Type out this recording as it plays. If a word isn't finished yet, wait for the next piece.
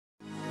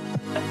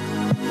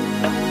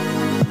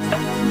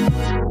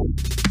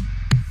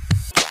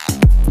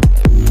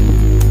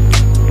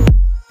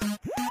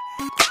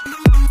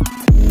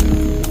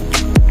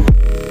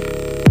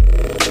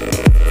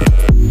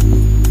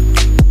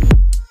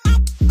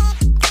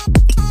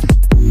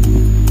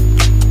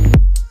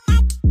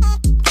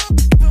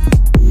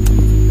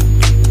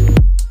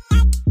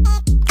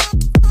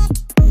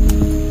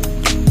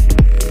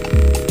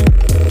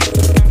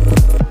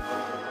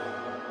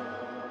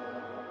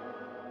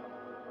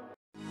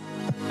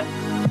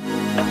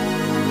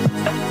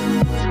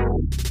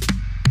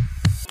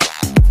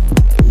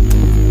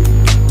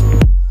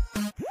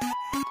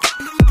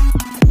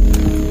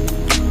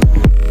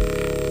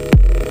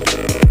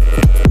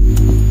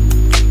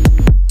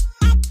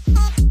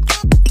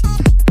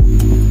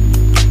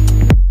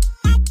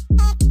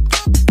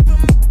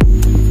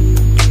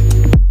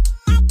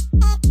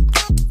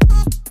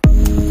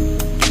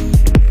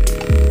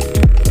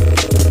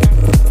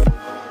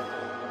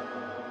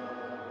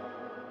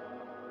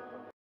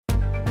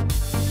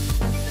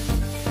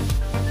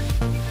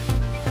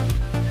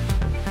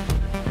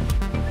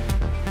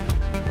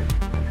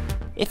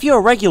If you're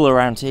a regular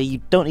around here, you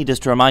don't need us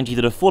to remind you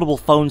that affordable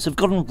phones have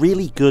gotten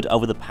really good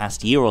over the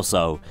past year or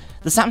so.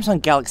 The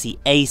Samsung Galaxy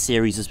A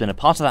series has been a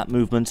part of that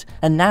movement,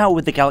 and now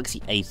with the Galaxy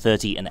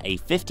A30 and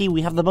A50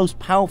 we have the most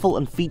powerful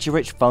and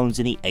feature-rich phones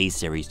in the A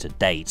series to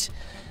date.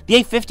 The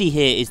A50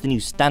 here is the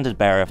new standard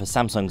bearer for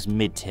Samsung's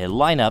mid-tier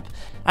lineup,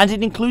 and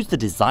it includes the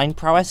design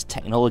prowess,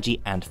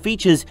 technology and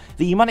features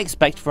that you might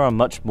expect from a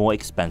much more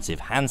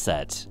expensive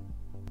handset.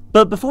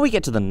 But before we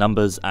get to the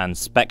numbers and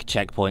spec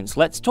checkpoints,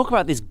 let's talk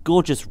about this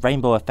gorgeous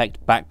rainbow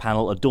effect back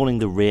panel adorning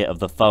the rear of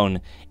the phone.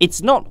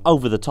 It's not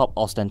over the top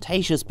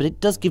ostentatious, but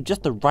it does give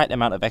just the right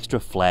amount of extra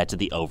flair to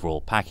the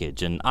overall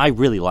package, and I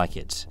really like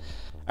it.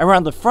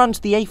 Around the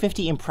front, the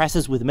A50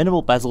 impresses with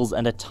minimal bezels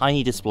and a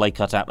tiny display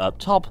cutout up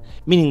top,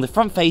 meaning the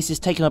front face is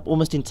taken up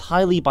almost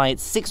entirely by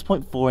its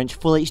 6.4-inch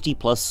Full HD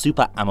Plus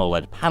Super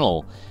AMOLED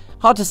panel.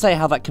 Hard to say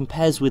how that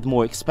compares with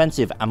more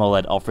expensive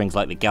AMOLED offerings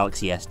like the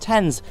Galaxy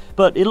S10s,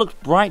 but it looked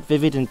bright,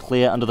 vivid and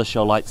clear under the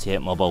show lights here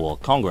at Mobile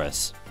World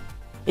Congress.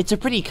 It's a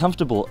pretty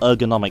comfortable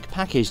ergonomic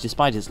package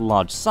despite its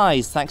large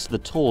size thanks to the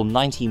tall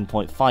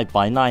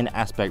 19.5:9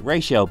 aspect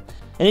ratio,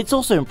 and it's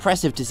also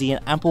impressive to see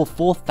an ample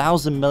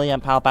 4000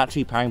 mAh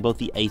battery powering both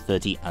the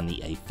A30 and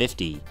the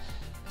A50,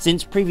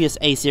 since previous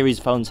A-series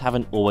phones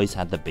haven't always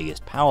had the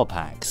biggest power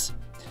packs.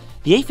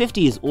 The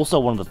A50 is also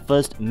one of the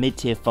first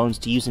mid-tier phones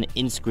to use an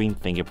in-screen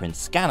fingerprint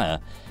scanner.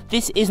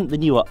 This isn't the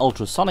newer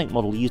ultrasonic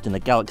model used in the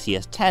Galaxy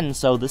S10,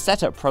 so the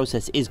setup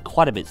process is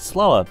quite a bit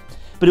slower,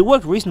 but it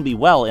worked reasonably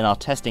well in our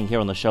testing here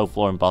on the show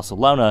floor in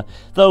Barcelona,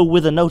 though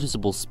with a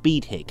noticeable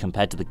speed hit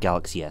compared to the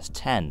Galaxy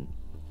S10.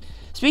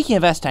 Speaking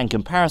of S10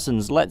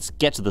 comparisons, let's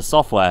get to the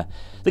software.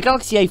 The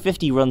Galaxy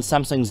A50 runs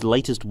Samsung's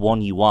latest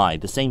One UI,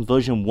 the same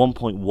version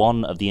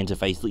 1.1 of the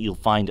interface that you'll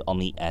find on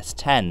the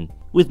S10,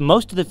 with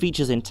most of the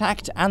features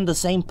intact and the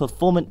same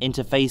performant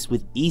interface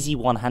with easy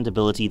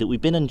one-handability that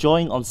we've been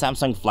enjoying on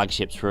Samsung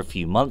flagships for a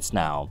few months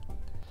now.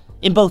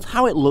 In both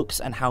how it looks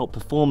and how it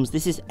performs,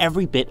 this is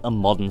every bit a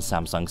modern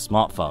Samsung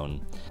smartphone.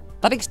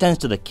 That extends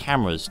to the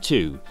cameras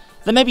too.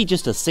 There may be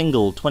just a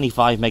single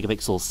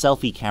 25-megapixel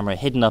selfie camera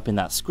hidden up in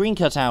that screen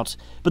cutout,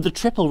 but the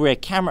triple rear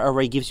camera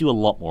array gives you a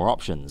lot more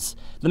options.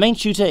 The main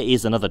shooter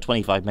is another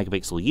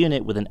 25-megapixel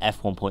unit with an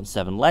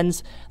f1.7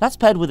 lens, that's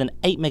paired with an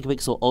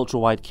 8-megapixel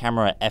ultra-wide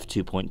camera at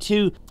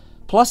f2.2,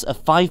 plus a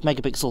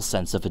 5-megapixel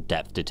sensor for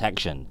depth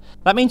detection.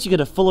 That means you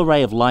get a full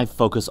array of live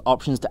focus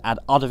options to add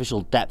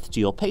artificial depth to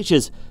your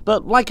pictures,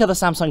 but like other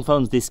Samsung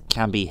phones, this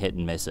can be hit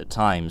and miss at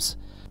times.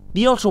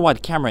 The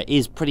ultra-wide camera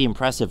is pretty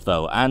impressive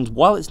though, and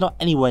while it's not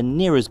anywhere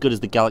near as good as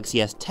the Galaxy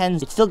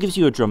S10s, it still gives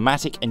you a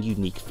dramatic and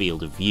unique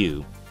field of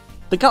view.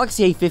 The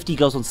Galaxy A50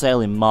 goes on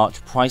sale in March,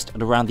 priced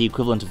at around the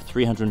equivalent of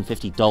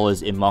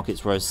 $350 in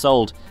markets where it's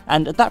sold,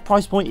 and at that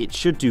price point it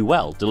should do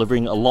well,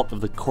 delivering a lot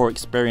of the core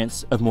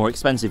experience of more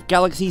expensive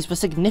Galaxies for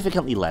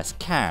significantly less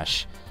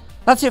cash.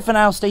 That's it for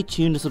now. Stay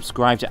tuned and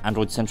subscribe to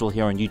Android Central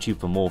here on YouTube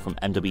for more from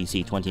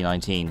MWC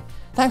 2019.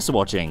 Thanks for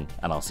watching,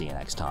 and I'll see you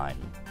next time.